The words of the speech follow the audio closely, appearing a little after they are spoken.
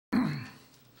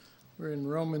We're in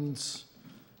Romans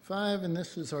 5, and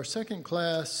this is our second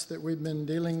class that we've been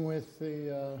dealing with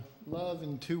the love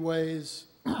in two ways.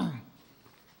 Boy.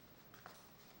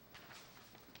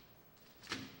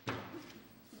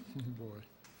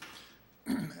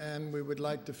 And we would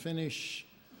like to finish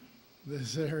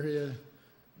this area,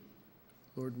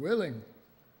 Lord willing.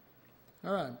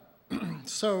 All right.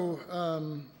 So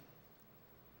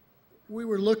we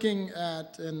were looking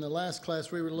at, in the last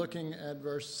class, we were looking at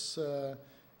verse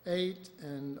 8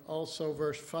 and also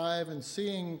verse 5 and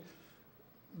seeing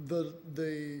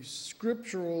the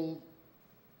scriptural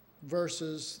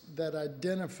verses that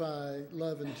identify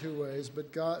love in two ways.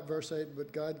 But God, verse 8,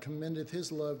 but God commendeth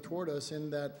his love toward us in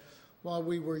that while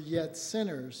we were yet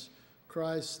sinners,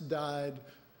 Christ died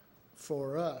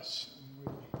for us.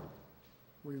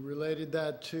 We related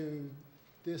that to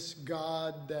this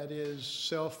God that is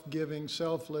self-giving,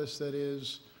 selfless, that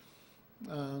is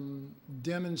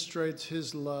demonstrates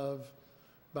his love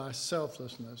by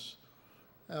selflessness,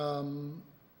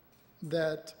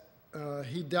 that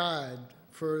he died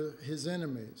for his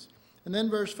enemies. And then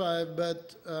verse 5,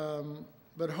 but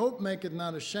hope maketh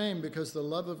not ashamed, because the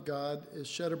love of God is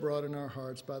shed abroad in our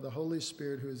hearts by the Holy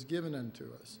Spirit who is given unto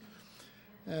us.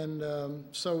 And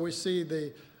so we see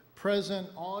the present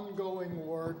ongoing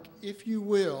work, if you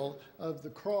will, of the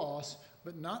cross,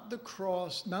 but not the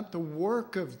cross, not the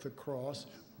work of the cross,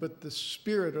 but the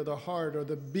spirit or the heart or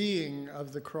the being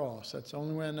of the cross. That's the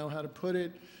only way I know how to put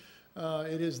it.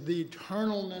 It is the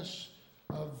eternalness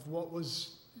of what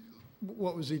was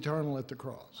eternal at the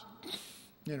cross,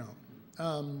 you know.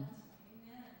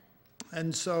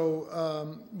 And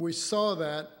so we saw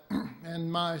that,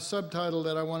 and my subtitle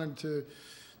that I wanted to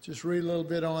just read a little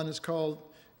bit on is called,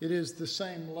 "It is the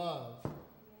same love."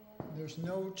 There's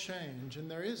no change. And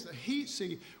there is,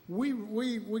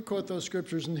 we quote those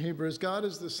scriptures in Hebrews. God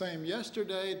is the same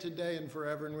yesterday, today, and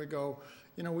forever. And we go,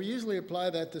 you know, we usually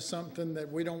apply that to something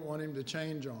that we don't want him to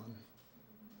change on.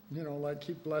 You know, like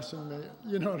keep blessing me.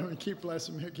 You know what I mean? Keep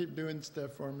blessing me, keep doing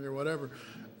stuff for me or whatever.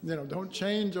 You know, don't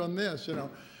change on this, you know.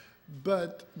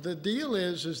 But the deal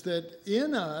is that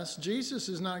in us, Jesus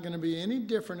is not going to be any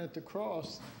different at the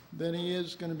cross than he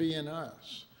is going to be in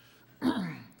us.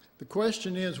 The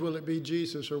question is, will it be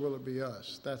Jesus or will it be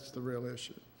us? That's the real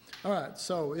issue. All right,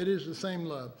 so it is the same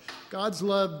love. God's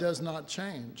love does not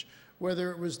change, whether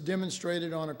it was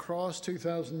demonstrated on a cross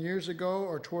 2,000 years ago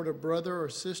or toward a brother or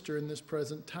sister in this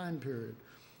present time period.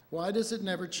 Why does it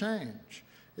never change?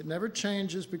 It never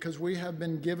changes because we have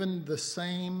been given the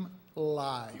same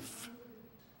life.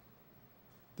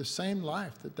 The same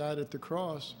life that died at the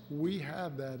cross, we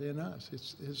have that in us.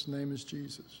 His name is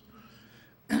Jesus.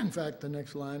 In fact, the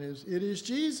next line is, "It is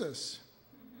Jesus!"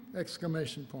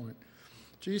 Exclamation point.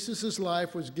 Jesus'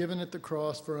 life was given at the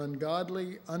cross for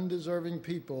ungodly, undeserving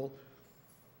people,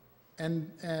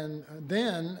 and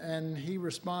he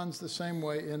responds the same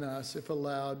way in us, if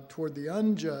allowed, toward the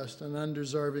unjust and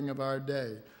undeserving of our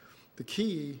day. The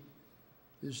key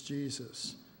is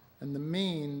Jesus, and the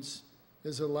means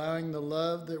is allowing the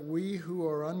love that we who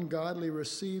are ungodly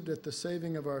received at the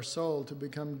saving of our soul to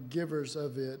become givers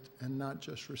of it and not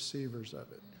just receivers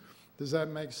of it. Does that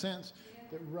make sense?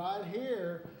 That right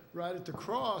here, right at the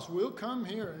cross, we'll come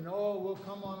here and we'll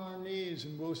come on our knees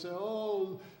and we'll say,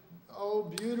 oh,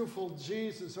 beautiful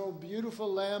Jesus, oh,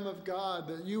 beautiful Lamb of God,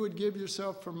 that you would give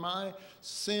yourself for my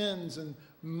sins and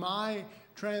my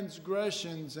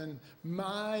transgressions and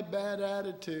my bad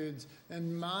attitudes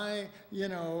and my,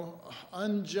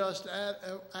 unjust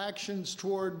actions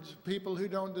towards people who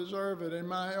don't deserve it.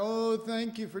 And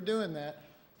thank you for doing that.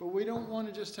 But we don't want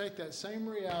to just take that same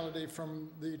reality from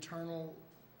the eternal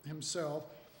himself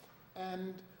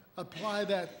and apply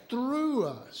that through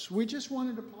us. We just want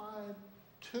it applied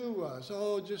to us.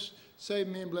 Oh, just save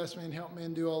me and bless me and help me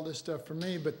and do all this stuff for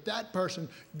me. But that person,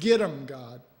 get them,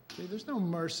 God. See, there's no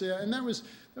mercy. And that was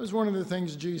one of the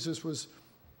things Jesus was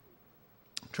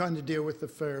trying to deal with the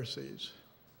Pharisees.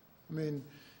 I mean,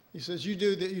 he says, you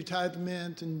do that, you tithe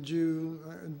mint and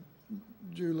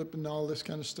julep and all this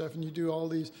kind of stuff, and you do all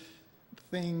these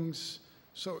things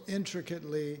so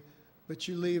intricately, but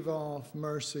you leave off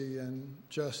mercy and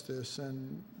justice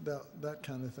and that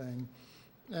kind of thing.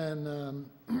 And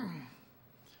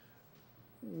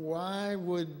why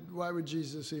would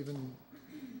Jesus even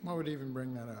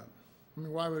bring that up? I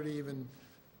mean,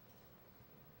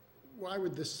 why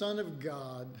would the Son of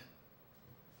God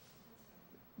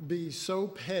be so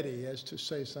petty as to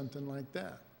say something like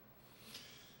that?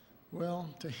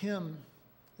 Well, to him,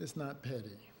 it's not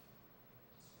petty.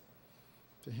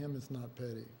 To him, it's not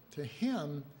petty. To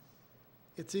him,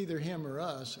 it's either him or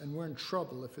us, and we're in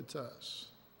trouble if it's us.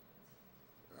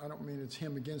 I don't mean it's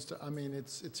him against, I mean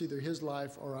it's either his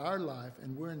life or our life,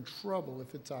 and we're in trouble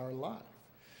if it's our life.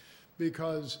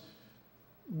 Because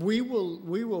we will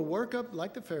work up,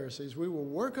 like the Pharisees, we will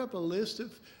work up a list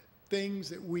of things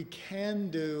that we can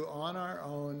do on our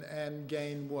own and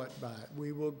gain what by it?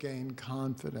 We will gain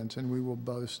confidence, and we will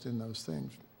boast in those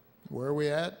things. Where are we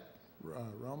at?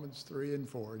 Romans 3 and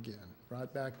 4 again,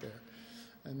 right back there.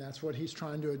 And that's what he's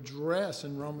trying to address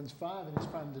in Romans 5, and he's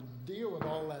trying to deal with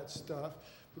all that stuff,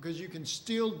 because you can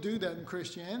still do that in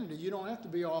Christianity. You don't have to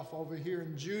be off over here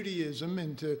in Judaism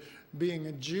into being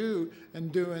a Jew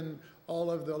and doing all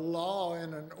of the law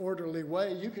in an orderly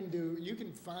way. You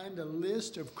can find a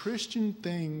list of Christian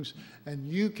things, and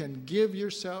you can give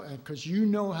yourself, because you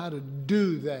know how to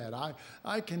do that.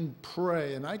 I can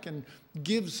pray, and I can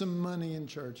give some money in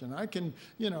church, and I can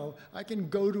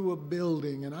go to a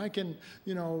building, and I can,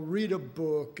 read a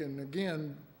book. And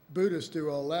again, Buddhists do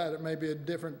all that. It may be a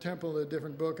different temple, a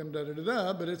different book, and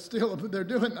da-da-da-da, but it's still, they're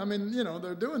doing,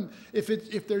 they're doing,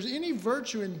 if there's any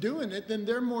virtue in doing it, then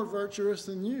they're more virtuous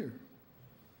than you.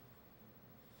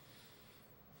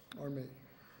 Or me.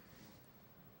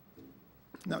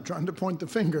 Not trying to point the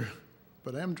finger,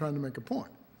 but I am trying to make a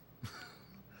point.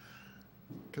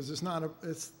 Because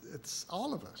it's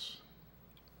all of us.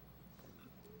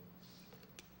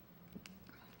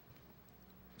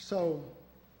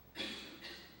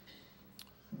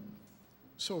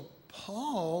 So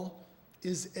Paul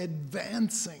is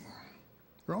advancing.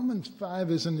 Romans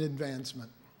 5 is an advancement.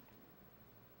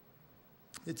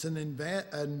 It's an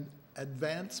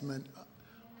advancement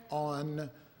on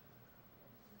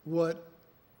what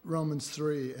Romans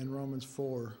 3 and Romans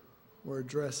 4 were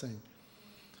addressing,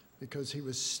 because he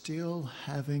was still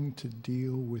having to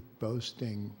deal with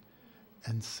boasting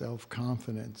and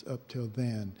self-confidence up till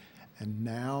then. And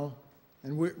now,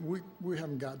 and we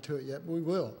haven't got to it yet, but we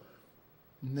will.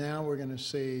 Now we're going to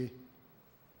see,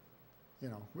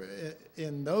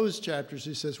 in those chapters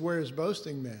he says, where is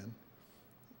boasting then?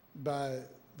 By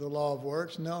the law of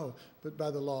works? No, but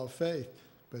by the law of faith.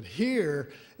 But here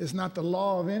is not the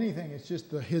law of anything, it's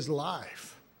just his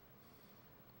life.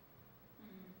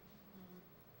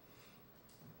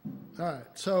 All right,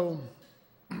 so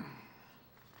I'm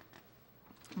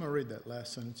going to read that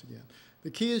last sentence again. The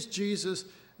key is Jesus,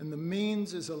 and the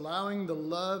means is allowing the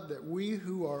love that we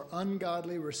who are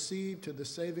ungodly receive to the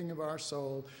saving of our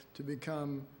soul to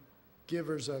become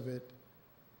givers of it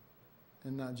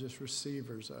and not just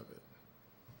receivers of it.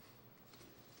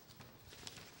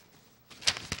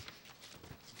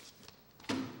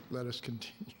 Let us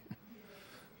continue.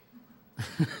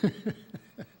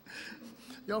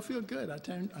 Y'all feel good. I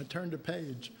turned a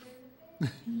page.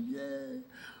 Yay.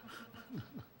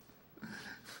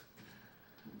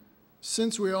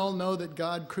 Since we all know that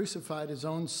God crucified his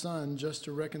own son just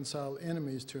to reconcile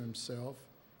enemies to himself,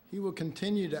 he will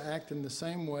continue to act in the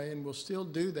same way and will still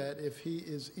do that if he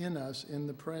is in us in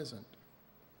the present.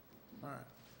 All right.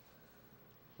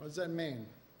 What does that mean?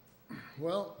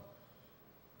 Well,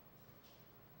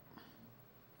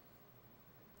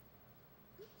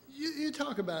 you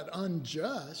talk about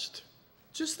unjust,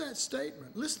 just that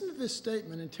statement. Listen to this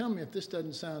statement and tell me if this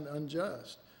doesn't sound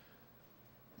unjust.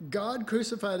 God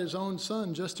crucified his own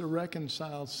son just to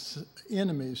reconcile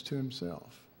enemies to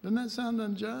himself. Doesn't that sound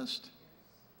unjust?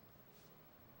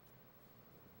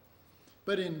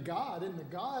 But in God, in the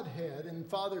Godhead, in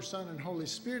Father, Son, and Holy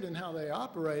Spirit, and how they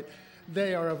operate,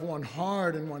 they are of one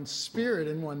heart and one spirit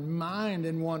and one mind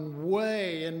and one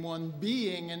way and one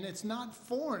being, and it's not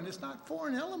foreign. It's not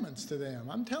foreign elements to them.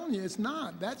 I'm telling you, it's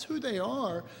not. That's who they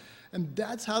are, and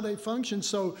that's how they function.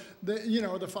 So,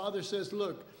 the Father says,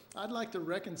 look, I'd like to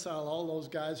reconcile all those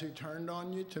guys who turned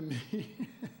on you to me.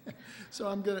 So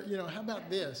I'm going to, how about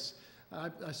this?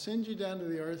 I send you down to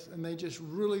the earth, and they just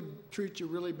really treat you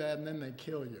really bad, and then they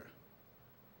kill you.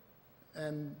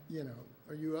 And,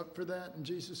 are you up for that? And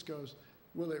Jesus goes,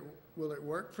 will it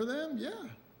work for them? Yeah.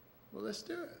 Well, let's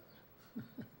do it.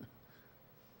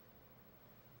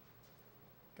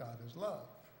 God is love.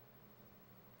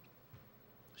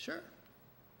 Sure.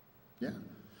 Yeah.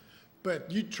 But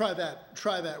you try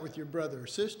that with your brother or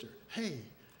sister. Hey,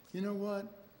 you know what?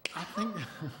 I think,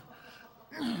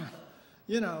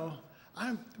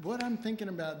 what I'm thinking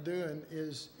about doing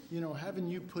is, having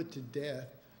you put to death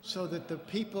so that the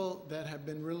people that have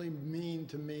been really mean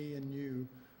to me and you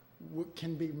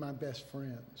can be my best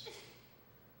friends.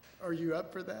 Are you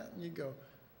up for that? And you go,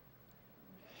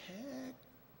 heck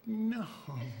no.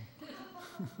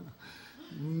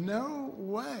 No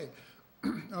way.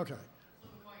 Okay.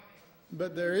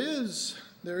 But there is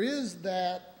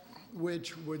that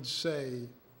which would say,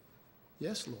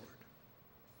 yes, Lord.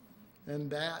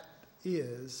 And that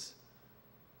is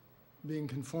being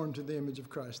conformed to the image of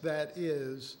Christ. That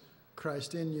is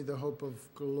Christ in you, the hope of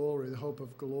glory, the hope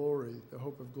of glory, the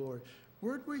hope of glory.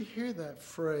 Where'd we hear that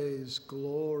phrase,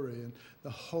 glory, and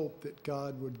the hope that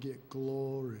God would get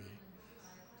glory?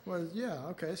 Well, yeah,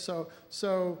 okay. So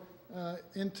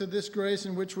into this grace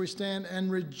in which we stand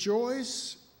and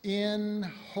rejoice in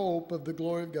hope of the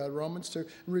glory of God. Romans 2.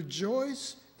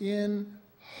 Rejoice in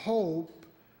hope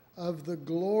of the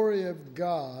glory of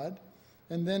God.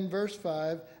 And then verse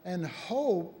 5, and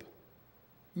hope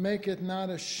maketh not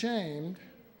ashamed.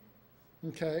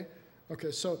 Okay,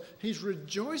 so he's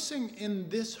rejoicing in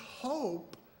this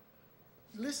hope.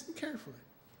 Listen carefully.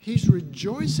 He's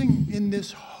rejoicing in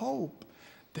this hope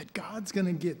that God's going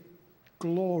to get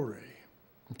glory.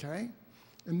 Okay?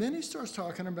 And then he starts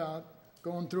talking about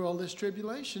going through all this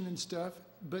tribulation and stuff,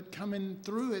 but coming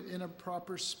through it in a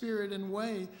proper spirit and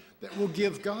way that will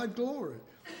give God glory.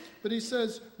 But he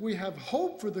says, we have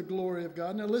hope for the glory of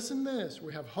God. Now listen to this.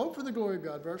 We have hope for the glory of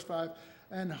God, verse 5.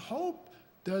 And hope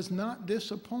does not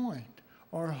disappoint,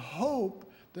 or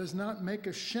hope does not make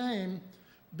ashamed,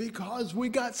 because we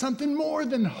got something more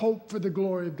than hope for the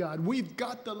glory of God. We've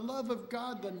got the love of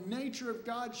God, the nature of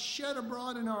God shed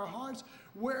abroad in our hearts,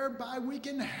 whereby we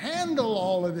can handle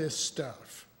all of this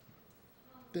stuff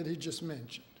that he just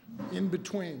mentioned. In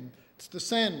between. It's the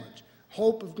sandwich.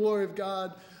 Hope of glory of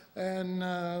God. And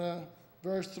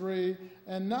verse 3,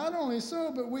 and not only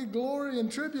so, but we glory in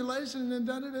tribulation and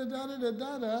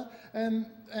da-da-da-da-da-da-da. And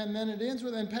then it ends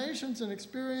with, and patience and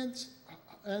experience,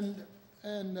 and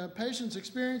patience,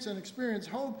 experience, and experience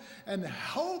hope. And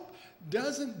hope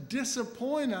doesn't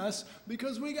disappoint us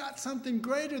because we got something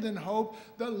greater than hope.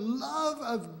 The love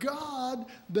of God,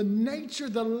 the nature,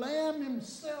 the Lamb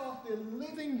himself, the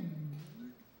living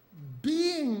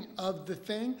being of the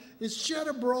thing is shed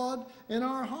abroad in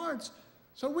our hearts.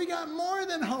 So we got more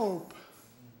than hope.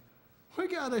 We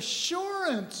got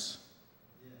assurance.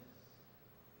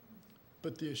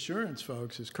 But the assurance,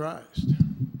 folks, is Christ.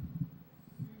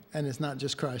 And it's not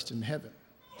just Christ in heaven.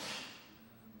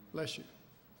 Bless you.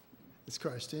 It's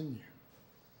Christ in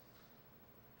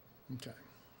you. Okay.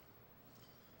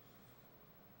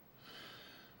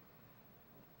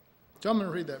 So I'm going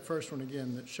to read that first one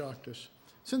again that shocked us.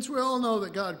 Since we all know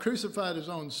that God crucified his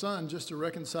own son just to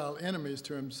reconcile enemies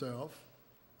to himself,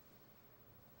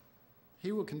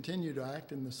 he will continue to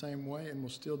act in the same way and will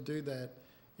still do that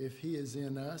if he is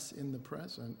in us in the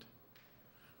present.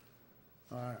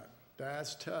 All right,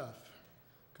 that's tough.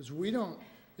 Because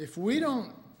if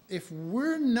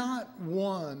we're not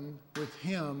one with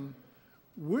him,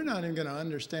 we're not even going to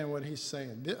understand what he's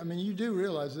saying. I mean, you do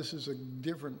realize this is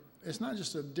it's not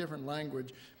just a different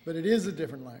language, but it is a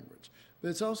different language. But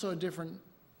it's also a different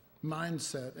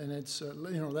mindset, and it's,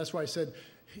 that's why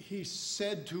he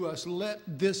said to us, let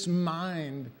this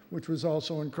mind, which was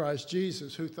also in Christ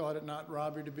Jesus, who thought it not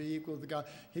robbery to be equal to God.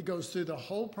 He goes through the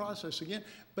whole process again,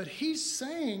 but he's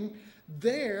saying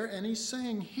there, and he's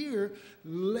saying here,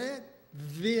 let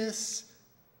this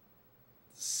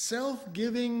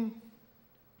self-giving,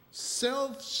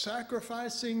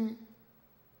 self-sacrificing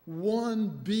one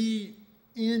be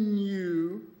in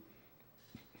you,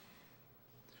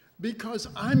 because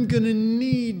I'm going to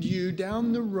need you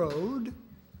down the road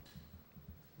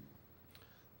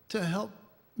to help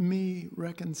me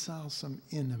reconcile some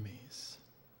enemies.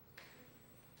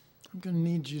 I'm going to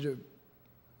need you to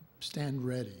stand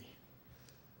ready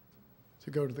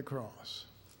to go to the cross.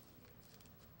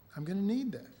 I'm going to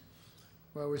need that.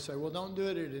 Well, we say, well, don't do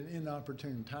it at an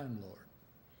inopportune time, Lord.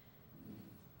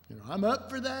 I'm up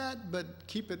for that, but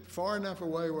keep it far enough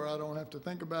away where I don't have to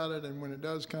think about it, and when it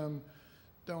does come,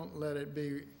 don't let it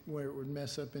be where it would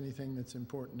mess up anything that's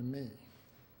important to me.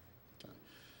 Okay.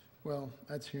 Well,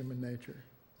 that's human nature.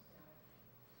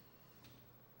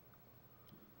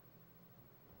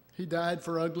 He died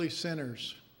for ugly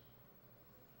sinners.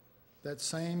 That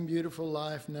same beautiful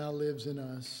life now lives in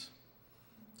us.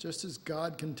 Just as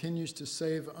God continues to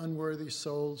save unworthy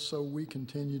souls, so we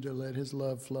continue to let his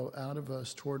love flow out of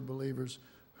us toward believers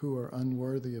who are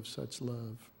unworthy of such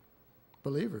love.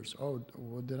 Believers. Oh,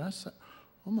 well, did I say?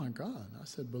 Oh my God, I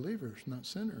said believers, not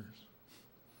sinners.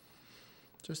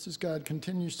 Just as God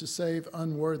continues to save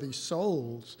unworthy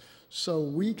souls, so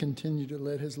we continue to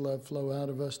let his love flow out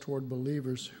of us toward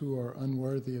believers who are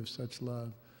unworthy of such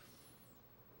love.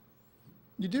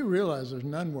 You do realize there's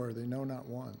none worthy, no, not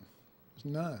one. There's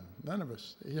none, none of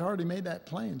us. He already made that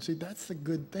plain. See, that's the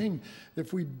good thing.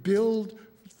 If we build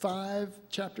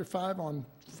chapter 5 on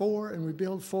 4, and we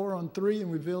build 4 on 3, and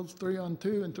we build 3 on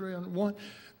 2, and 3 on 1,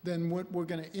 then what we're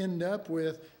going to end up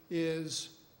with is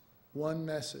one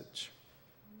message.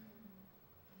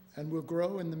 And we'll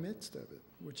grow in the midst of it,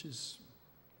 which is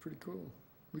Pretty cool.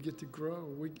 We get to grow.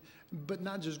 But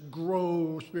not just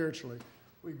grow spiritually.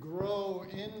 We grow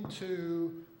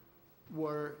into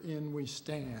wherein we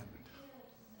stand.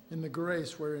 In the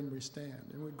grace wherein we stand.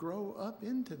 And we grow up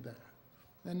into that.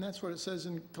 And that's what it says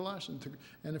in Colossians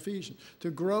and Ephesians. To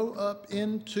grow up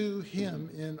into him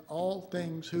in all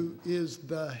things, who is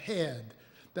the head.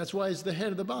 That's why he's the head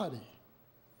of the body.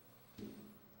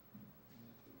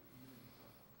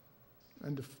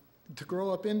 And to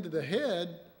grow up into the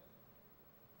head,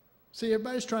 see,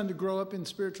 everybody's trying to grow up in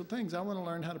spiritual things. I want to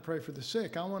learn how to pray for the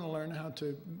sick. I want to learn how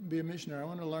to be a missionary. I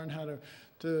want to learn how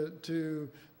to do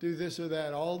this or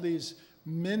that, all these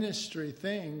ministry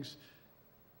things.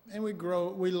 And we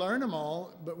learn them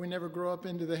all, but we never grow up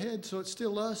into the head. So it's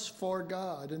still us for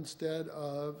God instead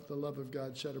of the love of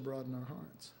God shed abroad in our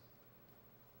hearts.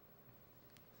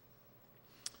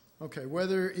 Okay,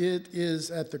 whether it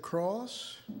is at the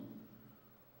cross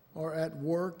or at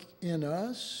work in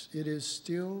us, it is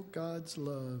still God's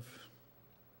love,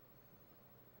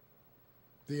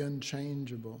 the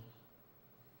unchangeable,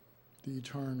 the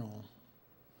eternal.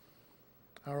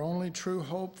 Our only true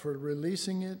hope for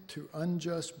releasing it to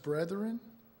unjust brethren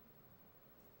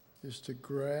is to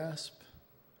grasp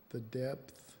the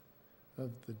depth of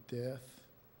the death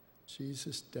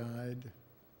Jesus died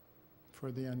for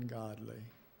the ungodly.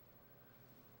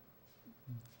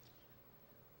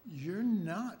 You're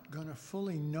not going to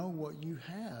fully know what you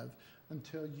have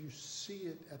until you see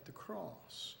it at the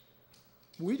cross.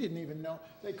 We didn't even know.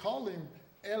 They called him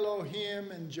Elohim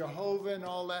and Jehovah and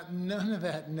all that. None of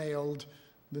that nailed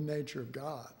the nature of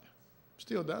God.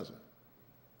 Still doesn't.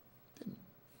 Didn't.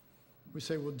 We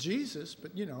say, well, Jesus,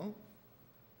 but you know,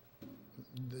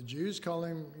 the Jews call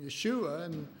him Yeshua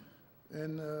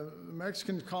and the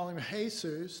Mexicans call him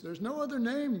Jesus. There's no other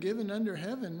name given under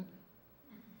heaven.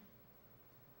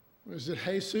 Is it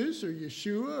Jesus or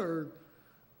Yeshua or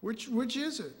which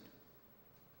is it?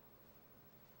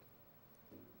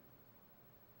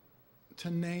 To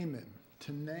name him,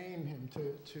 to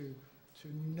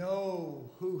know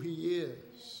who he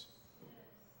is.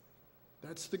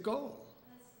 That's the goal.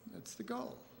 That's the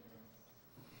goal.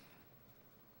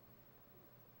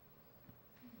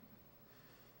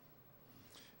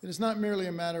 It is not merely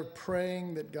a matter of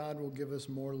praying that God will give us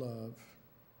more love.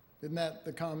 Isn't that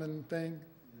the common thing?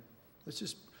 It's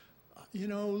just, you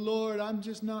know, Lord, I'm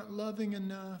just not loving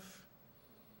enough.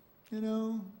 You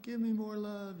know, give me more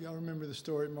love. Y'all remember the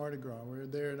story at Mardi Gras? We were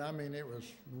there, and I mean, it was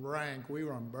rank. We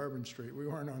were on Bourbon Street. We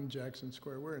weren't on Jackson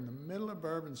Square. We were in the middle of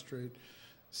Bourbon Street.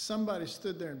 Somebody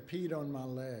stood there and peed on my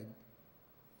leg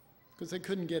because they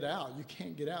couldn't get out. You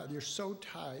can't get out. You're so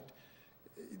tight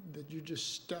that you're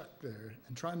just stuck there.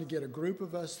 And trying to get a group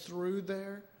of us through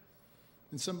there.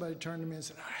 And somebody turned to me and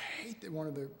said, I hate it. One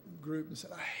of the group and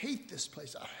said, I hate this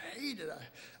place. I hate it.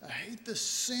 I hate the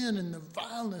sin and the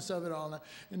vileness of it all.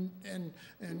 And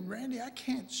Randy, I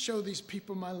can't show these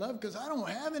people my love because I don't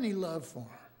have any love for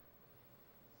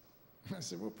them. I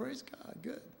said, well, praise God.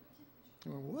 Good. He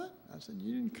went, what? I said,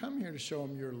 you didn't come here to show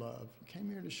them your love. You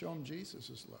came here to show them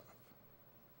Jesus' love.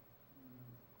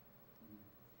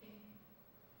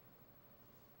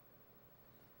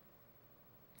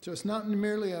 So it's not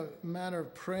merely a matter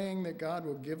of praying that God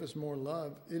will give us more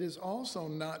love. It is also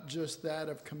not just that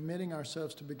of committing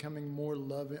ourselves to becoming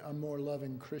a more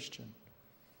loving Christian.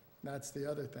 That's the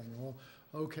other thing. Well,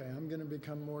 okay, I'm going to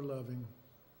become more loving.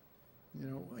 You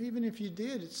know, even if you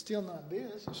did, it's still not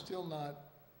this. It's still not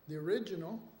the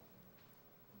original.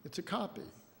 It's a copy.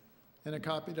 And a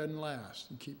copy doesn't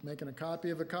last. You keep making a copy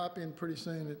of a copy, and pretty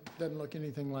soon it doesn't look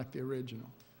anything like the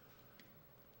original.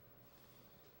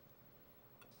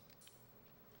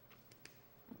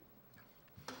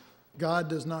 God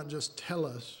does not just tell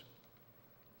us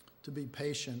to be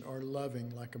patient or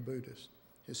loving like a Buddhist.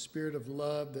 His spirit of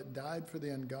love that died for the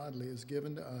ungodly is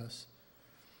given to us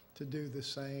to do the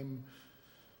same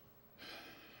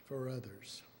for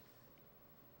others.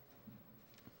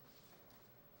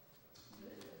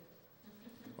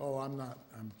 Oh, I'm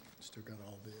still got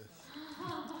all this.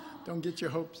 Don't get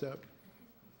your hopes up.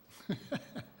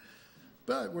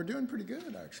 But we're doing pretty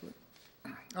good, actually.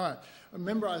 All right.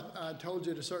 Remember, I told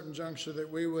you at a certain juncture that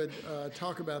we would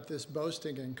talk about this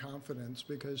boasting and confidence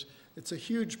because it's a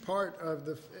huge part of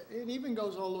it even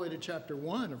goes all the way to chapter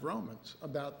 1 of Romans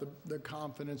about the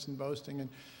confidence and boasting.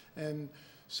 And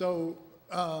so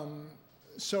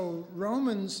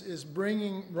Romans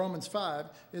 5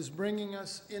 is bringing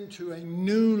us into a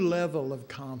new level of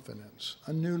confidence,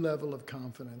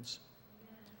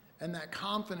 And that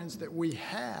confidence that we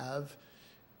have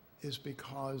is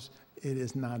because it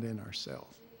is not in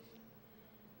ourselves.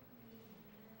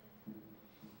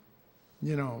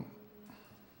 You know,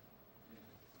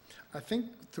 I think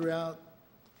throughout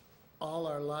all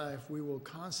our life, we will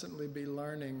constantly be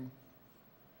learning,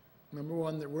 number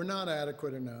one, that we're not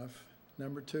adequate enough.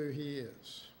 Number two, he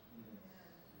is.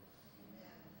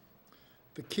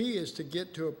 The key is to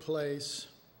get to a place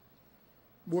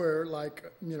where,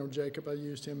 like, Jacob, I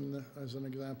used him as an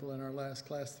example in our last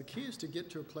class. The key is to get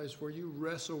to a place where you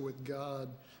wrestle with God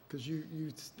because you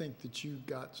think that you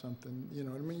got something, I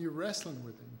mean, you're wrestling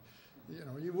with him.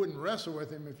 You wouldn't wrestle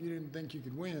with him if you didn't think you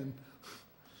could win.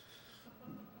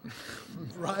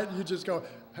 Right? You just go,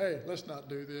 hey, let's not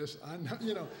do this. I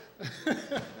know,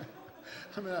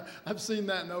 I mean, I've seen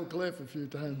that in Oak Cliff a few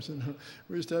times.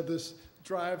 We used to have this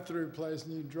drive-through place,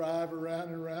 and you drive around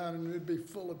and around, and it'd be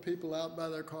full of people out by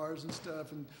their cars and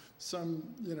stuff, and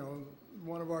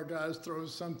one of our guys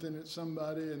throws something at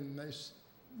somebody, and they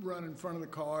run in front of the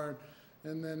car,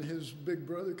 and then his big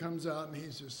brother comes out, and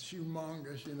he's just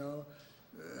humongous,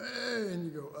 hey, and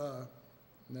you go,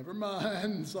 never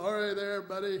mind, sorry there,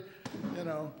 buddy,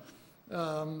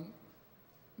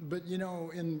 But,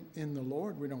 in the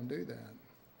Lord, we don't do that.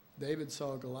 David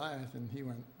saw Goliath, and he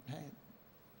went, hey,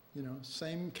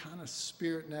 same kind of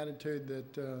spirit and attitude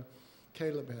that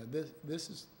Caleb had.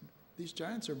 These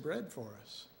giants are bread for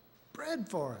us. Bread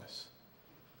for us.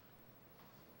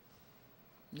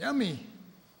 Yummy.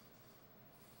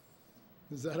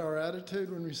 Is that our attitude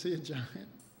when we see a giant?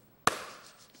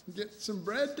 Get some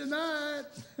bread tonight.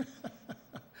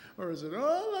 Or is it,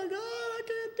 oh my God, I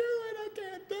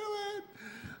can't do it.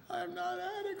 I'm not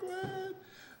adequate.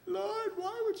 Lord,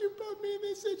 why would you put me in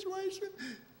this situation?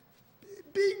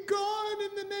 Be gone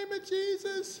in the name of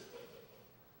Jesus.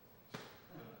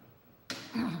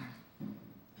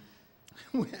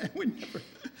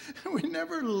 we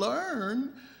never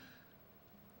learn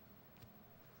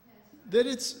that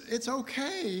it's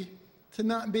okay to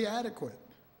not be adequate.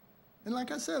 And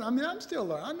like I said, I'm still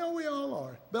learning. I know we all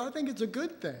are. But I think it's a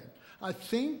good thing. I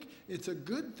think it's a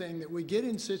good thing that we get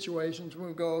in situations where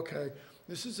we go, okay,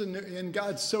 this is and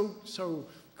God's so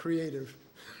creative.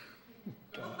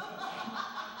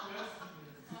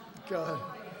 God,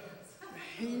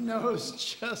 he knows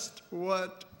just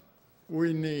what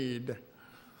we need.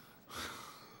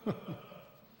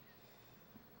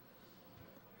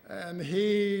 And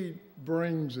he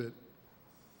brings it.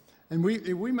 And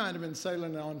we might have been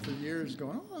sailing on for years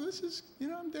going, oh, this is,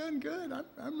 I'm doing good.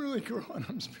 I'm really growing.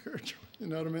 I'm spiritual. You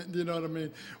know what I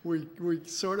mean? We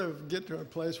sort of get to a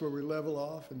place where we level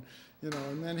off and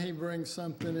then he brings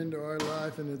something into our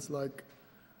life and it's like,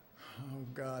 oh,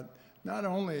 God. Not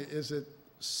only is it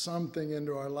something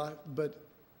into our life, but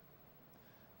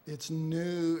it's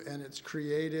new and it's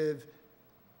creative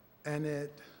and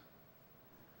it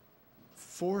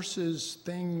forces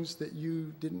things that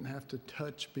you didn't have to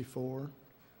touch before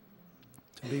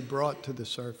to be brought to the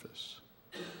surface.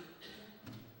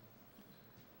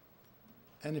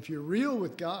 And if you're real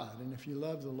with God and if you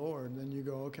love the Lord, then you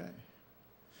go,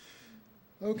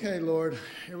 okay, Lord,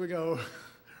 here we go,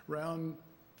 round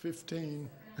 15.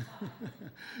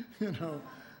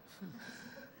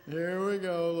 Here we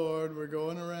go, Lord. We're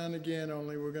going around again,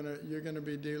 only you're gonna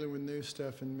be dealing with new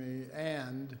stuff in me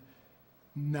and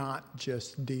not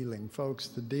just dealing. Folks,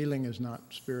 the dealing is not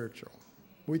spiritual.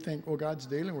 We think, well, God's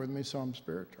dealing with me, so I'm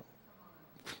spiritual.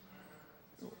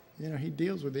 He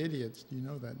deals with idiots. You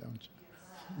know that, don't you?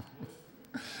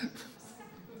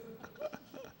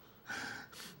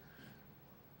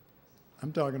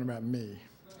 I'm talking about me.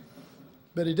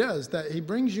 But he does that. He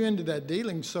brings you into that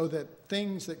dealing so that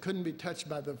things that couldn't be touched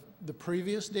by the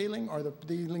previous dealing or the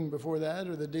dealing before that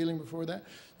or the dealing before that,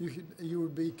 you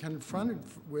would be confronted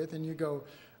with, and you go,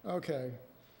 okay,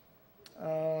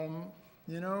 I'm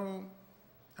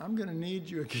going to need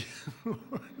you again,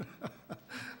 Lord.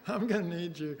 I'm going to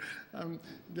need you. I'm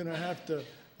going to have to,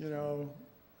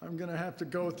 I'm going to have to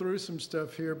go through some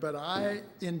stuff here, but I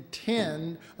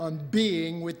intend on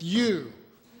being with you.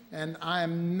 And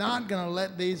I'm not going to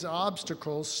let these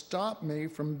obstacles stop me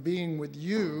from being with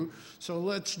you, so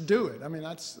let's do it. I mean,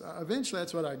 eventually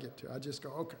that's what I get to. I just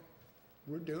go, okay,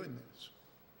 we're doing this.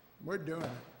 We're doing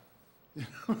it.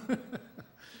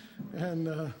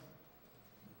 And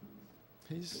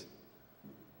he's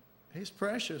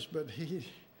precious, but he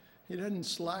doesn't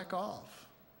slack off.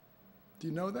 Do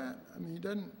you know that? I mean, he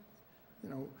doesn't,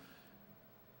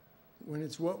 when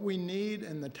it's what we need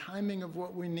and the timing of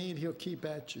what we need, he'll keep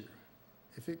at you.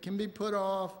 If it can be put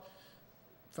off,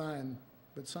 fine.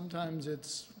 But sometimes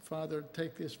it's, Father,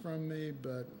 take this from me,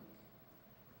 but,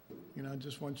 I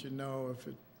just want you to know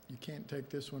you can't take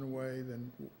this one away,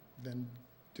 then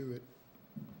do it.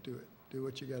 Do it. Do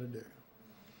what you got to do.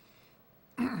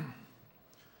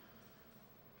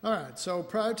 All right, so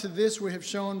prior to this, we have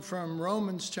shown from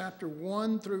Romans chapter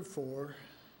 1 through 4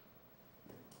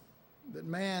 that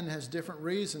man has different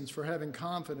reasons for having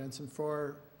confidence and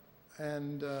for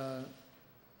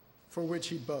which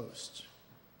he boasts.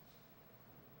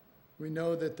 We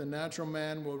know that the natural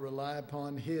man will rely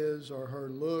upon his or her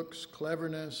looks,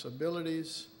 cleverness,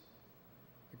 abilities,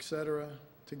 etc.,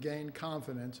 to gain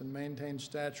confidence and maintain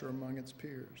stature among its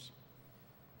peers.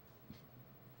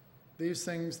 These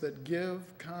things that give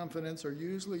confidence are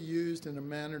usually used in a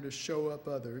manner to show up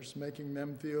others, making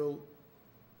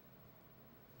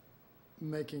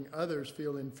others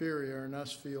feel inferior and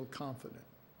us feel confident.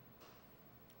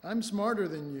 I'm smarter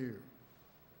than you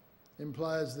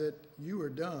implies that you are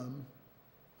dumb,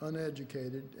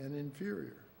 uneducated, and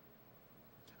inferior.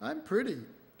 I'm pretty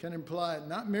can imply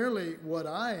not merely what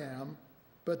I am,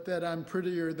 but that I'm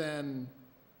prettier than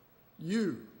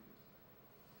you.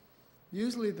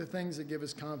 Usually the things that give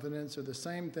us confidence are the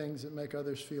same things that make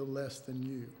others feel less than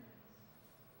you.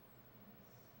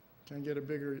 Can I get a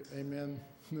bigger amen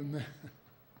than that?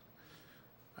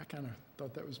 I kind of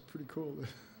thought that was pretty cool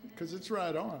because it's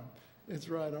right on. It's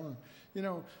right on. You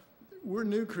know, we're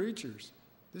new creatures.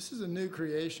 This is a new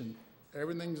creation.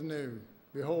 Everything's new.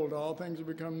 Behold, all things have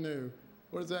become new.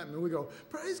 What does that mean? We go,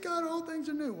 praise God, all things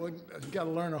are new. Well, you've got to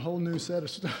learn a whole new set of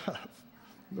stuff.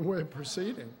 The way of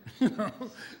proceeding. You know,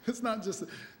 it's not just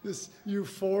this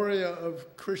euphoria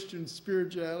of Christian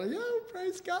spirituality. Oh,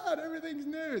 praise God, everything's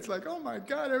new. It's like, oh my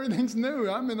God, everything's new.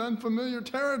 I'm in unfamiliar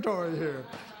territory here.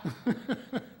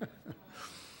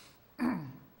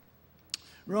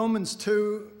 Romans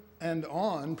 2 and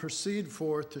on proceed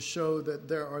forth to show that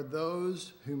there are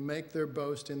those who make their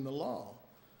boast in the law.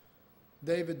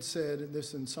 David said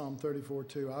this in Psalm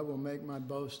 34:2, I will make my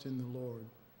boast in the Lord.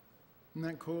 Isn't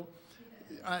that cool?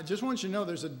 I just want you to know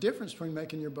there's a difference between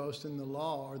making your boast in the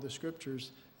law or the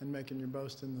scriptures and making your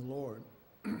boast in the Lord.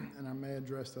 And I may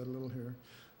address that a little here.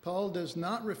 Paul does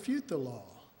not refute the law,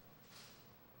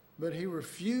 but he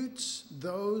refutes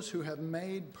those who have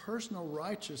made personal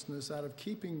righteousness out of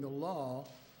keeping the law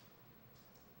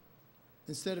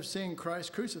instead of seeing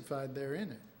Christ crucified there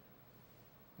in it.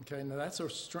 Okay, now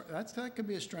that could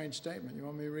be a strange statement. You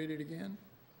want me to read it again?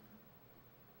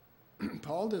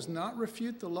 Paul does not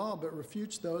refute the law, but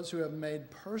refutes those who have made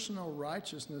personal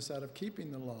righteousness out of keeping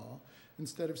the law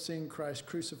instead of seeing Christ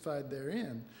crucified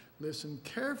therein. Listen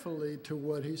carefully to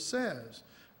what he says.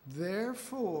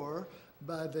 Therefore,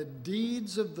 by the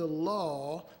deeds of the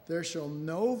law, there shall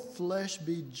no flesh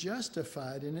be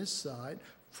justified in his sight,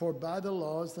 for by the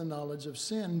law is the knowledge of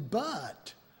sin.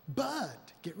 But,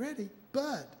 get ready,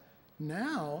 but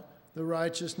now the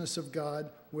righteousness of God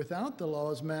without the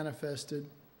law is manifested.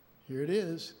 Here it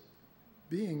is,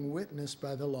 being witnessed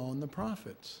by the law and the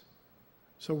prophets.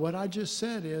 So what I just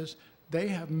said is they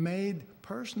have made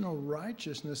personal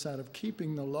righteousness out of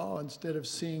keeping the law instead of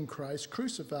seeing Christ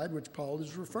crucified, which Paul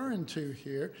is referring to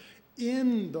here,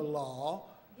 in the law.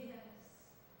 Yes.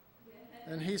 Yes.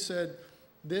 And he said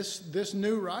this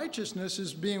new righteousness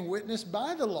is being witnessed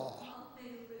by the law.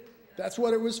 Hallelujah. That's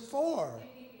what it was for.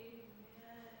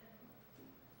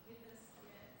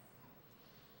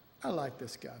 I like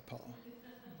this guy, Paul.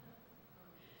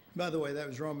 By the way, that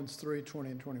was Romans 3:20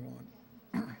 and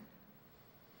 21.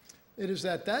 It is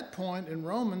at that point in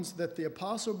Romans that the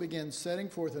apostle begins setting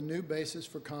forth a new basis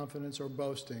for confidence or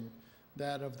boasting,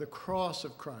 that of the cross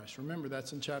of Christ. Remember,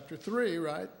 that's in chapter 3,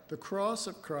 right? The cross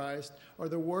of Christ, or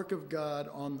the work of God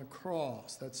on the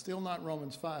cross. That's still not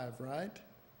Romans 5, right?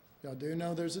 Y'all do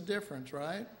know there's a difference,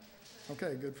 right?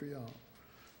 Okay, good for y'all.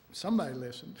 Somebody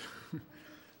listened.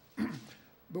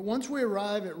 But once we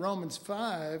arrive at Romans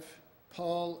 5,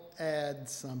 Paul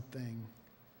adds something.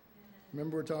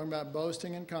 Remember, we're talking about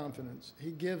boasting and confidence.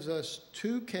 He gives us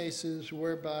two cases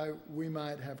whereby we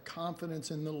might have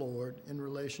confidence in the Lord in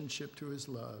relationship to his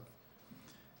love.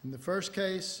 In the first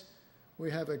case,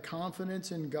 we have a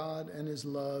confidence in God and his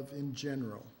love in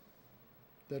general.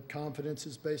 That confidence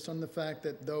is based on the fact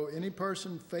that though any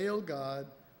person fail God,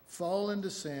 fall into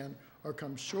sin, or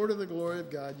come short of the glory of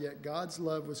God, yet God's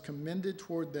love was commended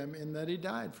toward them in that he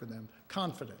died for them.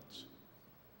 Confidence.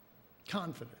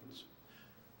 Confidence.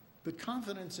 But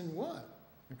confidence in what?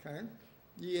 Okay?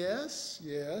 Yes.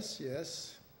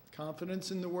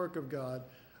 Confidence in the work of God.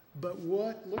 But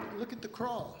what? Look at the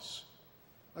cross.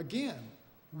 Again,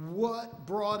 what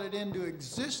brought it into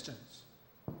existence?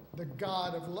 The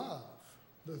God of love.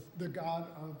 The God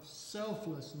of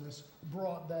selflessness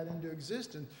brought that into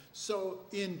existence. So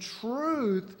in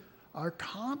truth, our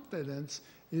confidence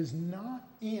is not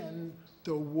in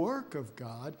the work of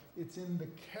God, it's in the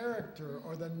character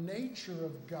or the nature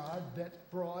of God that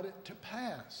brought it to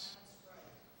pass.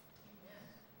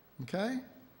 Okay?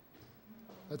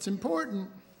 That's important.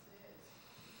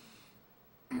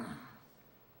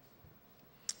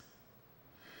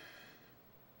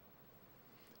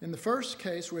 In the first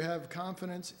case, we have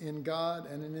confidence in God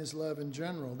and in his love in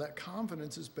general. That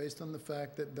confidence is based on the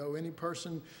fact that though any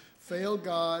person fail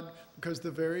God, because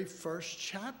the very first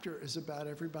chapter is about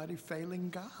everybody failing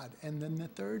God, and then the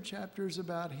third chapter is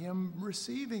about him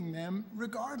receiving them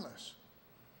regardless.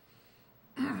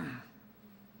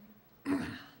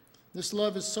 This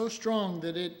love is so strong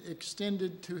that it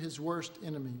extended to his worst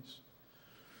enemies.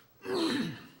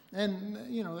 And,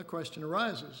 you know, the question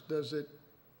arises, does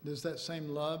that same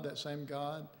love, that same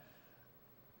God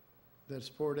that's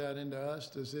poured out into us,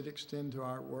 does it extend to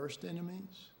our worst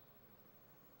enemies?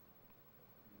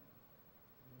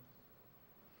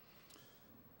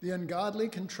 The ungodly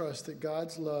can trust that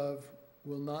God's love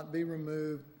will not be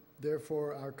removed.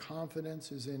 Therefore, our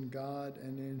confidence is in God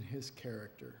and in his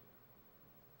character.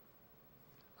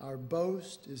 Our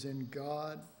boast is in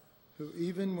God, who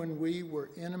even when we were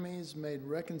enemies made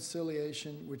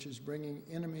reconciliation, which is bringing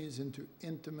enemies into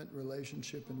intimate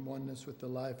relationship and oneness with the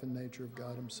life and nature of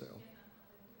God himself.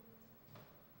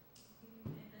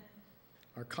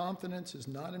 Our confidence is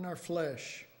not in our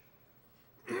flesh,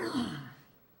 but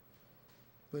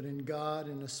in God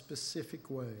in a specific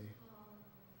way.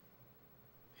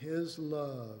 His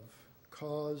love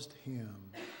caused him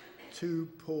to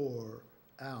pour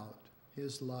out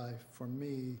his life for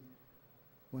me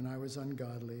when I was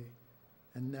ungodly,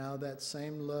 and now that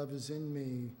same love is in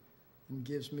me and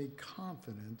gives me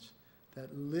confidence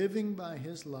that living by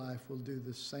his life will do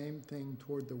the same thing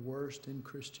toward the worst in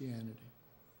Christianity.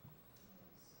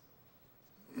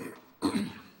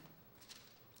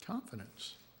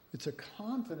 Confidence. It's a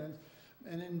confidence,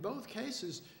 and in both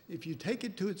cases, if you take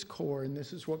it to its core, and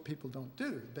this is what people don't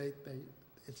do,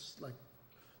 it's like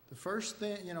the first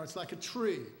thing, you know, it's like a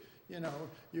tree. You know,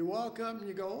 you walk up and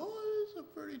you go, oh, it's a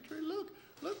pretty tree. Look,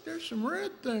 there's some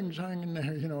red things hanging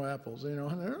there, you know, apples, you know,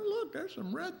 and there, look, there's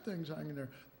some red things hanging there.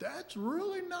 That's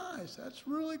really nice. That's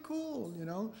really cool, you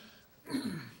know.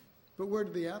 But where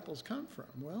did the apples come from?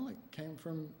 Well, it came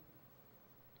from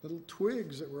little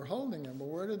twigs that were holding them. Well,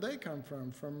 where did they come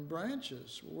from? From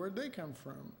branches. Well, where did they come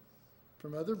from?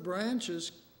 From other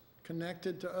branches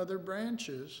connected to other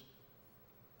branches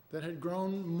that had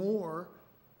grown more.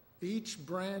 Each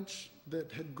branch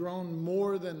that had grown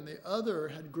more than the other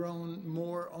had grown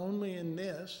more only in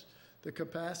this, the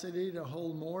capacity to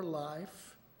hold more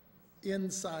life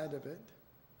inside of it.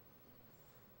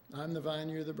 I'm the vine,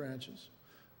 you're the branches.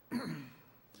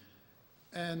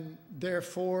 And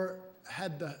therefore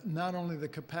had not only the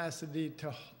capacity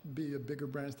to be a bigger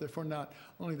branch, therefore not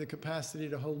only the capacity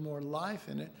to hold more life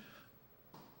in it,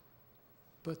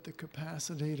 but the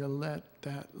capacity to let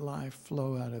that life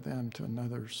flow out of them to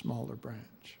another smaller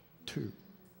branch, too,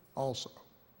 also,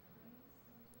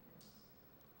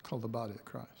 called the body of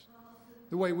Christ.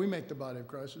 The way we make the body of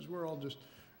Christ is we're all just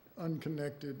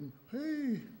unconnected, and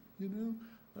hey, you know,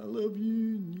 I love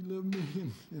you, and you love me,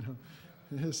 and, you know,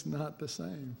 it's not the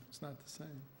same. It's not the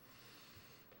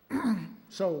same.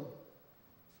 So,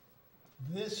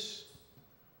 the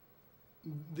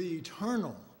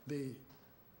eternal, the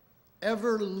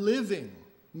ever living,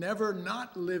 never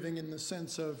not living in the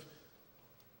sense of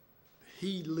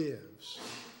he lives.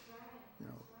 You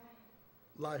know,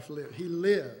 life lives. He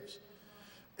lives.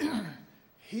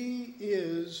 He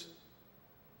is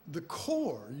the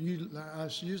core. I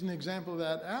was using the example of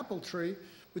that apple tree,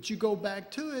 but you go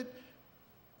back to it,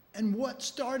 and what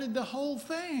started the whole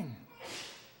thing?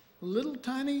 A little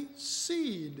tiny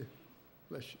seed.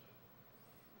 Bless you.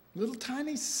 Little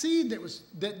tiny seed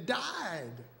that died.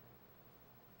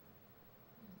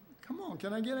 Come on,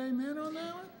 can I get an amen on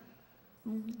that one?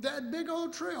 That big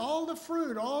old tree, all the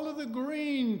fruit, all of the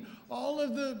green, all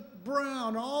of the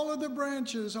brown, all of the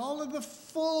branches, all of the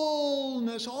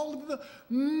fullness, all of the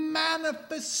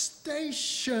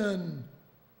manifestation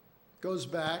goes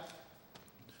back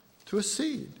to a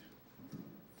seed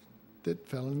that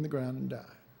fell in the ground and died.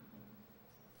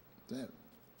 That's it.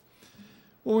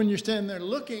 Well, when you're standing there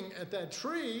looking at that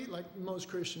tree, like most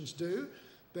Christians do,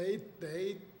 they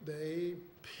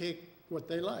pick what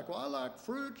they like. Well, I like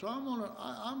fruit, so I'm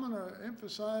gonna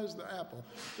emphasize the apple.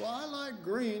 Well, I like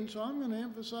green, so I'm gonna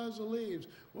emphasize the leaves.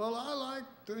 Well, I like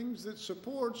things that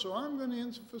support, so I'm gonna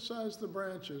emphasize the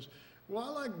branches. Well, I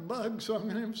like bugs, so I'm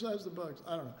gonna emphasize the bugs.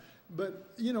 I don't know.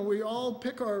 But, you know, we all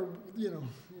pick our,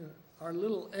 our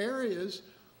little areas,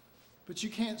 but you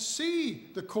can't see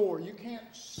the core. You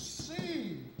can't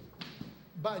see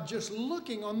by just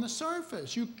looking on the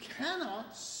surface. You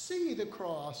cannot see the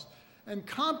cross and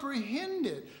comprehend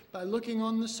it by looking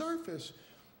on the surface.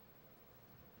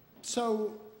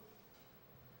 So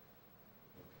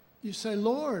you say,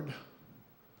 Lord,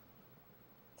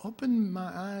 open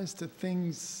my eyes to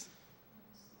things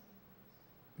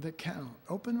that count.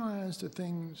 Open my eyes to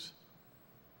things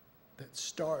that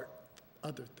start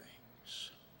other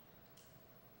things.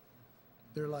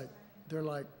 They're like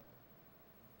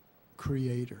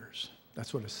creators.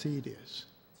 That's what a seed is.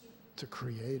 It's a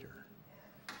creator.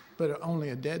 But only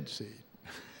a dead seed.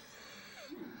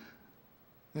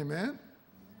 Amen?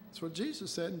 That's what Jesus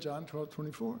said in John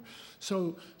 12:24.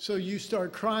 So you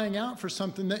start crying out for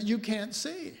something that you can't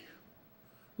see.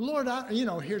 Lord,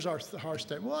 here's our harsh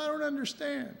statement. Well, I don't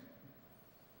understand.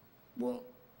 Well,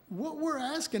 what we're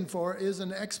asking for is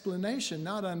an explanation,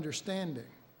 not understanding.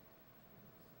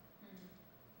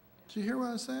 Did you hear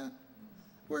what I said?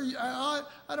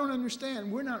 I don't understand.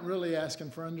 We're not really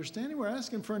asking for understanding. We're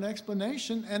asking for an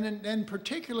explanation, and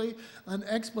particularly an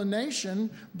explanation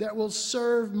that will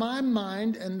serve my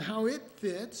mind and how it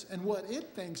fits and what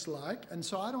it thinks like. And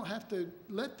so I don't have to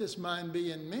let this mind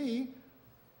be in me.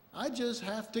 I just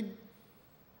have to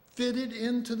fit it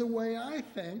into the way I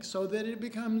think so that it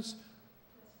becomes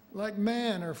like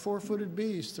man or four-footed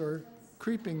beast or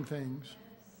creeping things,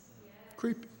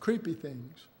 creepy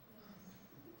things.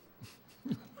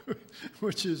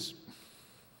 Which is,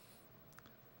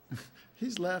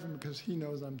 he's laughing because he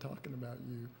knows I'm talking about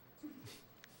you.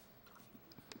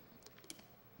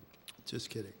 Just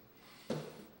kidding.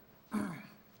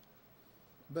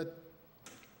 But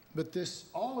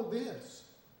all of this,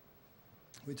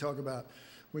 we talk about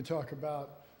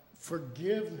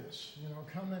forgiveness,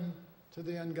 coming to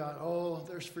the ungod. Oh,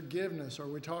 there's forgiveness. Or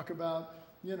we talk about,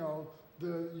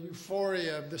 the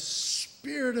euphoria of the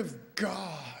Spirit of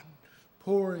God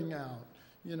pouring out,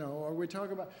 or we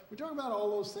talk about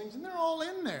all those things, and they're all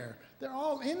in there. They're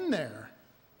all in there.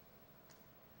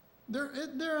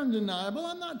 They're undeniable.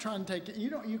 I'm not trying to take it.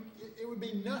 It would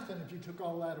be nothing if you took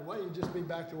all that away. You'd just be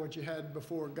back to what you had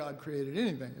before God created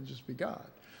anything. It'd just be God.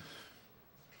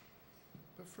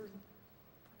 But for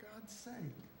God's sake,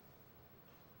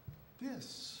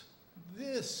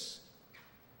 this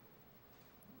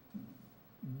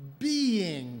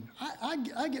being,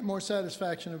 I get more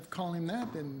satisfaction of calling him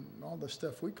that than all the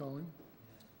stuff we call him.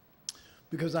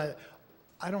 Because I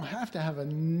don't have to have a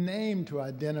name to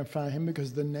identify him,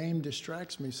 because the name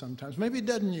distracts me sometimes. Maybe it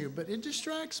doesn't you, but it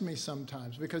distracts me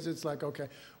sometimes, because it's like, okay,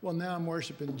 well, now I'm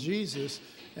worshiping Jesus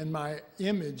and my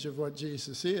image of what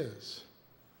Jesus is.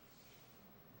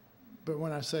 But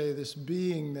when I say this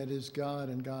being that is God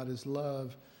and God is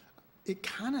love, it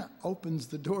kind of opens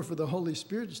the door for the Holy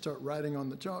Spirit to start writing on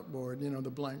the chalkboard,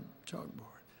 the blank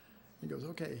chalkboard. He goes,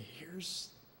 okay, here's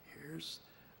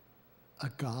a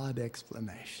God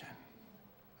explanation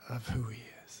of who he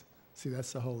is. See,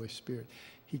 that's the Holy Spirit.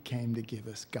 He came to give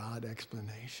us God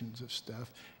explanations of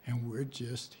stuff, and we're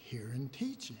just hearing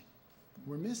teaching.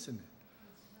 We're missing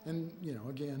it. And,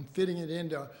 again, fitting it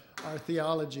into our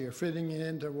theology, or fitting it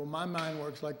into, well, my mind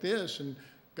works like this, and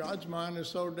God's mind is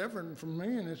so different from me,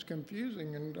 and it's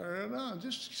confusing, and da-da-da.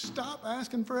 Just stop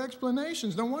asking for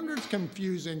explanations. No wonder it's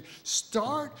confusing.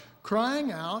 Start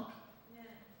crying out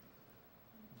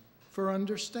for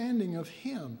understanding of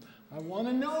him. I want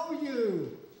to know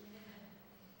you.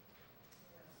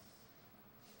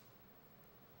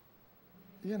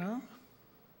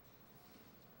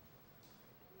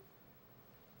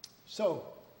 So,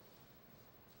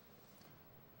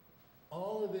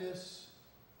 all of this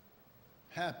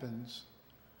happens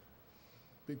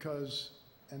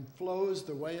and flows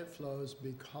the way it flows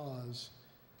because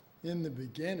in the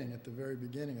beginning, at the very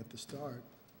beginning, at the start,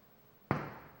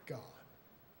 God.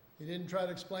 He didn't try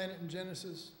to explain it in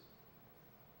Genesis.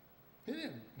 He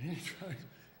didn't. He tried.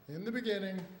 In the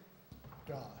beginning,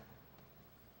 God.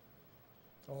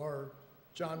 Or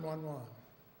John 1:1.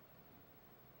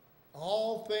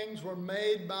 All things were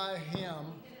made by him.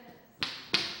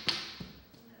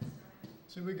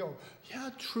 So we go, yeah,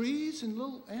 trees and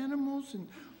little animals and,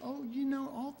 all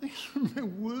things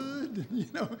from wood.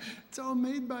 It's all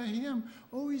made by him.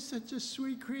 Oh, he's such a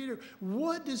sweet creator.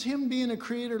 What does him being a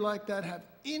creator like that have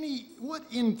what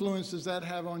influence does that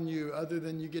have on you other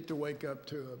than you get to wake up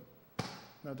to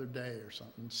another day or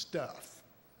something, stuff?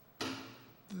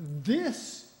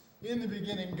 This, in the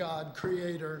beginning, God,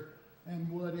 creator, and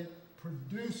what it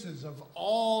produces of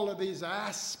all of these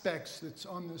aspects that's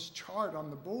on this chart on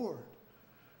the board.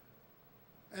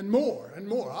 And more,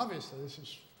 obviously, this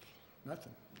is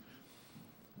nothing.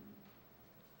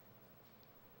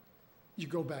 You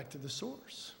go back to the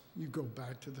source. You go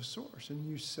back to the source and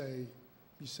you say,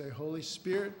 Holy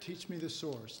Spirit, teach me the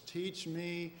source. Teach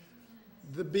me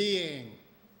the being.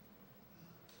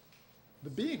 The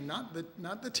being, not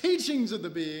the teachings of the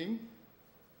being.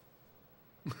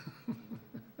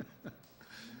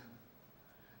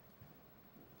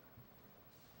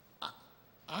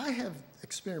 I have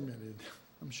experimented.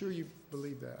 I'm sure you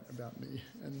believe that about me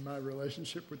and my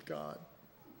relationship with God.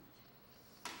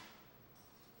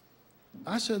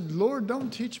 I said, Lord, don't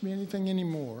teach me anything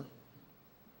anymore.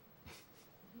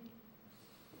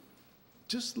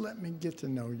 Just let me get to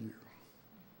know you.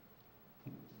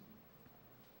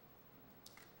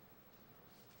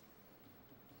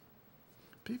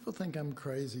 People think I'm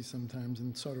crazy sometimes,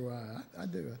 and so do I. I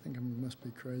do. I think I must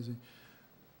be crazy.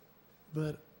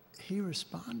 But he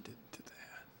responded to that.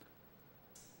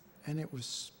 And it was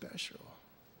special.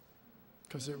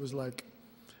 Because it was like,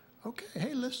 okay,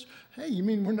 hey, you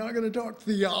mean we're not going to talk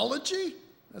theology?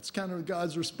 That's kind of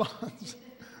God's response.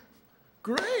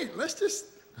 Great, let's just,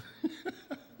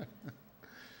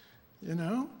 you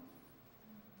know?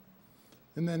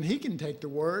 And then he can take the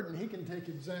word and he can take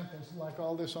examples like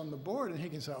all this on the board and he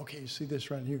can say, okay, you see this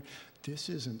right here? This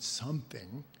isn't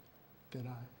something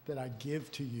that I give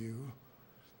to you.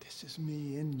 This is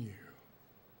me in you.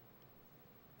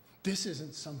 This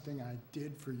isn't something I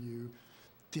did for you.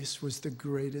 This was the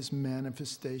greatest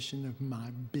manifestation of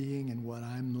my being and what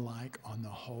I'm like on the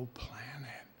whole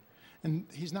planet. And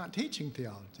he's not teaching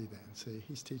theology then, see?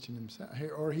 He's teaching himself.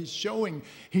 Or he's showing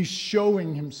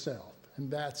himself. And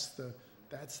that's the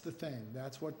thing.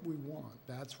 That's what we want.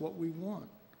 That's what we want.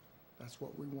 That's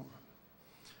what we want.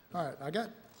 All right, I got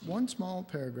one small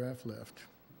paragraph left.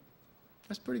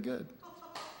 That's pretty good.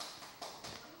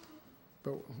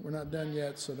 But we're not done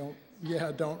yet, so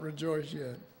don't rejoice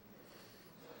yet.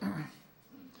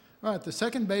 All right, the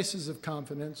second basis of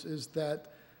confidence is that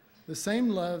the same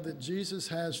love that Jesus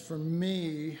has for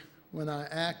me when I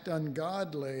act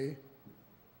ungodly.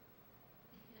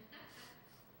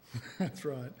 That's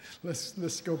right.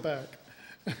 Let's go back.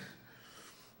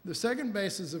 The second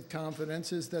basis of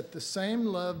confidence is that the same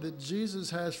love that Jesus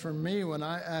has for me when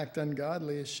I act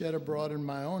ungodly is shed abroad in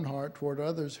my own heart toward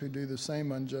others who do the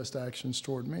same unjust actions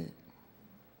toward me.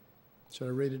 Should I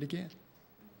read it again?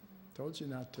 Told you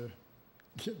not to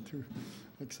get too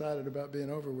excited about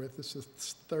being over with. This is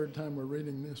the third time we're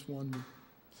reading this one.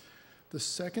 The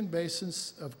second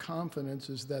basis of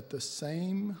confidence is that the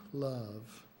same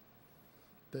love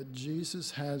that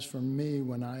Jesus has for me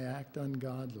when I act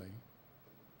ungodly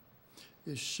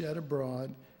is shed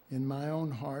abroad in my own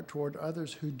heart toward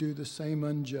others who do the same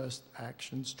unjust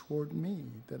actions toward me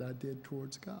that I did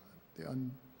towards God. The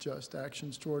unjust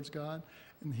actions towards God,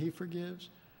 and he forgives.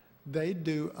 They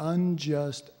do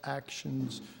unjust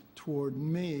actions toward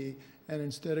me, and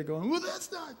instead of going, well,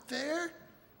 that's not fair.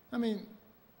 I mean,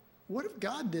 what if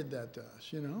God did that to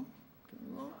us, you know?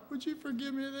 Well, would you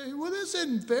forgive me? Well, this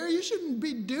isn't fair. You shouldn't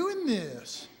be doing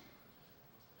this.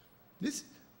 This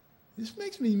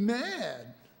makes me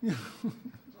mad. You know,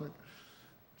 like,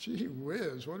 gee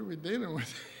whiz, what are we dealing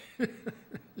with here?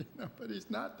 You know, but he's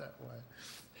not that way.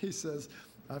 He says,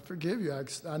 I forgive you.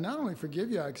 I not only forgive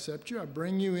you, I accept you. I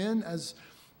bring you in as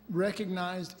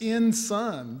recognized in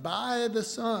Son, by the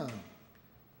Son,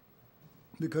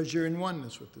 because you're in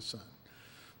oneness with the Son.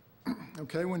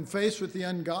 Okay, when faced with the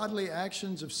ungodly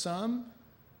actions of some,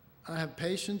 I have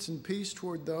patience and peace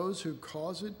toward those who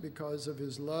cause it because of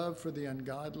his love for the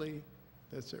ungodly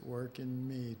that's at work in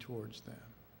me towards them.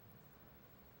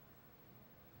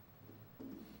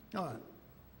 All right.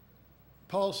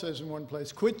 Paul says in one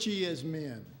place, quit ye as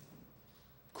men.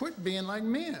 Quit being like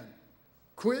men.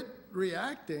 Quit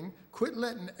reacting. Quit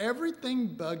letting everything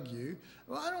bug you.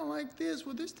 Well, I don't like this.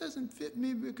 Well, this doesn't fit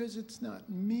me because it's not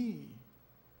me.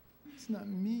 It's not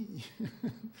me.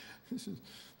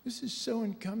 This is so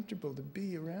uncomfortable to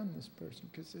be around this person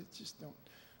because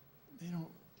they don't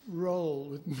roll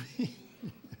with me.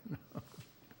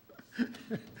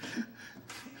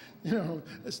 You know,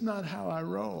 it's not how I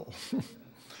roll.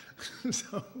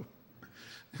 So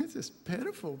it's just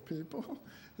pitiful, people.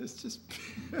 It's just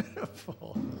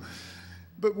pitiful.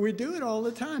 But we do it all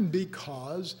the time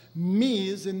because me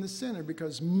is in the center,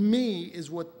 because me is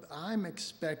what I'm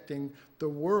expecting the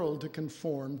world to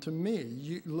conform to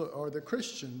me, or the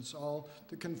Christians all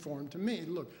to conform to me.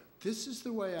 Look, this is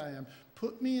the way I am.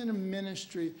 Put me in a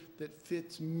ministry that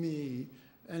fits me,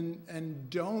 and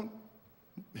don't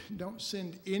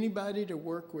send anybody to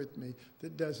work with me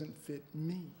that doesn't fit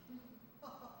me.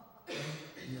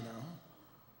 You know?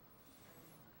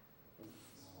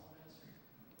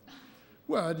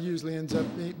 Well, it usually ends up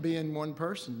being one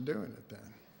person doing it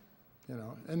then, you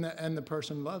know, and the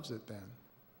person loves it then,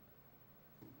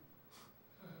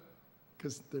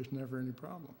 because there's never any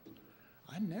problem.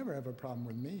 I never have a problem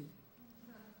with me.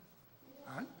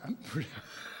 I'm pretty.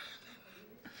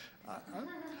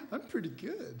 I'm pretty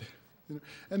good. You know?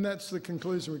 And that's the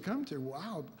conclusion we come to.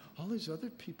 Wow, all these other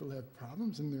people have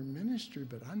problems in their ministry,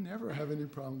 but I never have any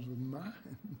problems with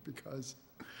mine because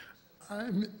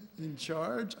I'm in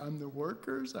charge, I'm the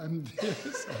workers, I'm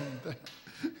this, I'm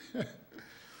that.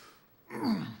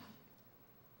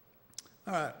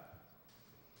 All right.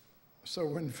 So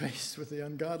when faced with the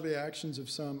ungodly actions of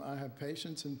some, I have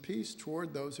patience and peace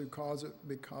toward those who cause it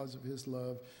because of his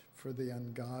love for the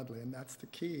ungodly. And that's the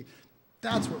key.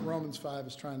 That's what Romans 5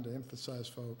 is trying to emphasize,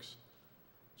 folks.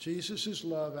 Jesus'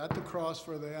 love at the cross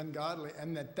for the ungodly,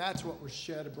 and that's what was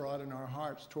shed abroad in our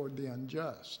hearts toward the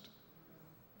unjust.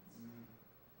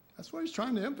 That's what he's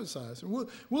trying to emphasize. And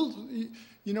we'll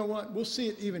you know what? We'll see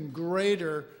it even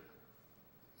greater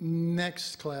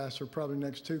next class, or probably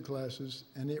next two classes,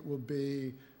 and it will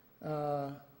be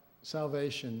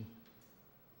salvation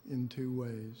in two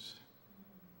ways.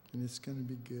 And it's going to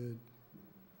be good.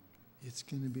 It's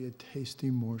going to be a tasty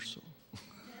morsel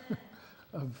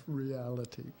of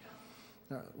reality.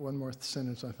 One more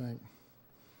sentence, I think.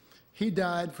 He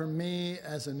died for me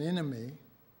as an enemy,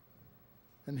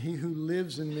 and he who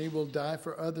lives in me will die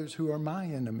for others who are my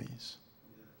enemies.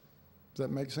 Does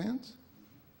that make sense?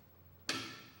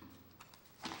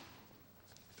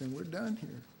 Then we're done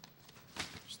here.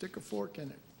 Stick a fork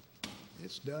in it.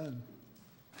 It's done.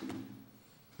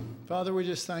 Father, we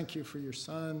just thank you for your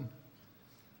Son.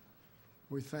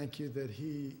 We thank you that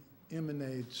he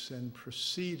emanates and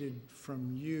proceeded from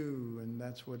you, and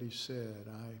that's what he said.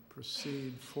 I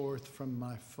proceed forth from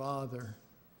my Father.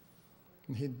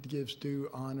 And he gives due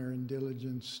honor and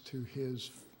diligence to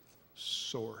his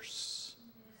source.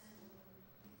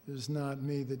 It is not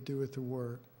me that doeth the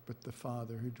work, but the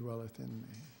Father who dwelleth in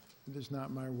me. It is not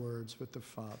my words, but the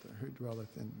Father who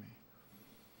dwelleth in me.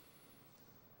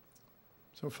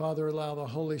 So, Father, allow the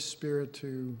Holy Spirit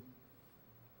to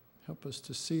help us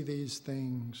to see these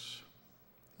things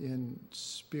in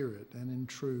spirit and in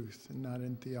truth, and not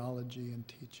in theology and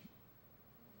teaching.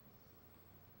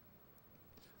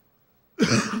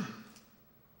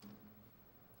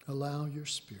 Allow your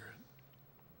Spirit.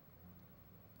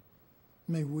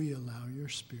 May we allow your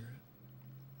Spirit.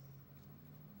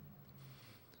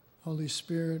 Holy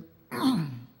Spirit,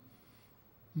 I'm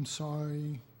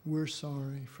sorry, we're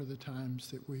sorry for the times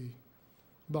that we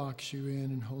box you in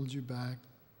and hold you back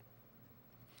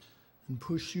and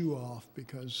push you off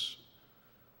because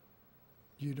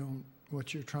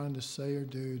what you're trying to say or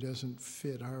do doesn't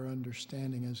fit our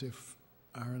understanding, as if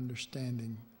our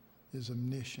understanding is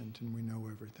omniscient and we know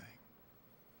everything.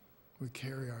 We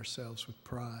carry ourselves with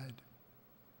pride.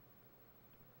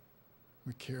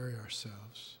 We carry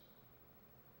ourselves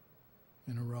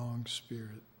in a wrong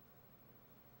spirit.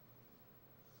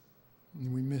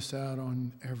 And we miss out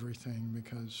on everything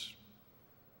because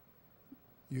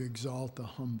you exalt the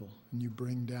humble and you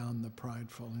bring down the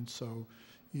prideful. And so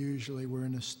usually we're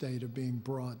in a state of being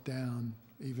brought down,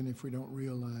 even if we don't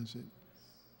realize it,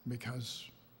 because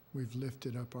we've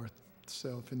lifted up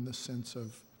ourselves in the sense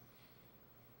of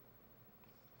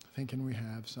thinking we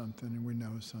have something and we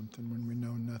know something when we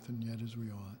know nothing yet as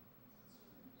we ought.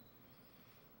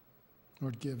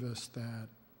 Lord, give us that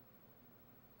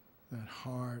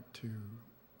heart to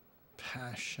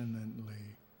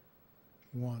passionately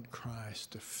want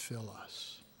Christ to fill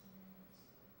us,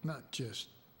 not just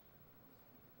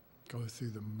go through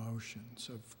the motions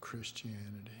of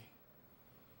Christianity,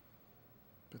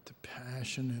 but to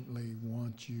passionately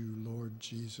want you, Lord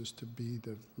Jesus, to be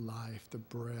the life, the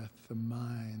breath, the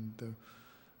mind, the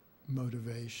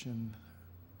motivation.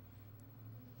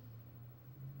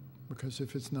 Because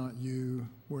if it's not you,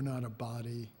 we're not a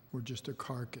body, we're just a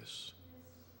carcass.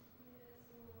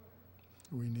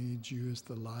 We need you as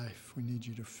the life. We need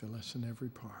you to fill us in every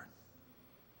part.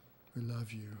 We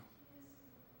love you.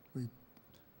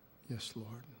 Yes,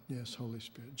 Lord. Yes, Holy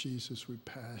Spirit. Jesus, we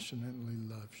passionately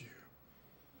love you.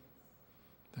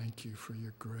 Thank you for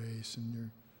your grace and your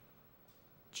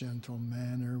gentle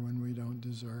manner when we don't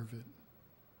deserve it.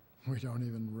 We don't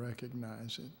even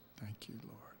recognize it. Thank you,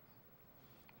 Lord.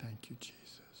 Thank you,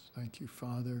 Jesus. Thank you,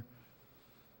 Father,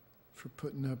 for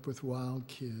putting up with wild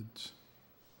kids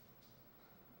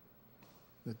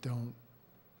that don't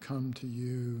come to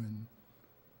you and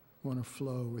want to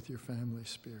flow with your family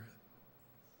spirit.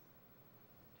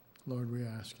 Lord, we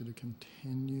ask you to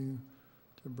continue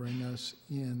to bring us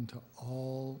into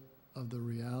all of the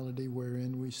reality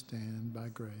wherein we stand by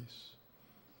grace.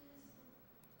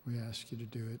 We ask you to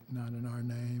do it not in our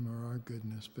name or our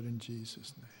goodness, but in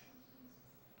Jesus'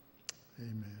 name.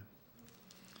 Amen.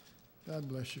 God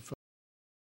bless you, Father.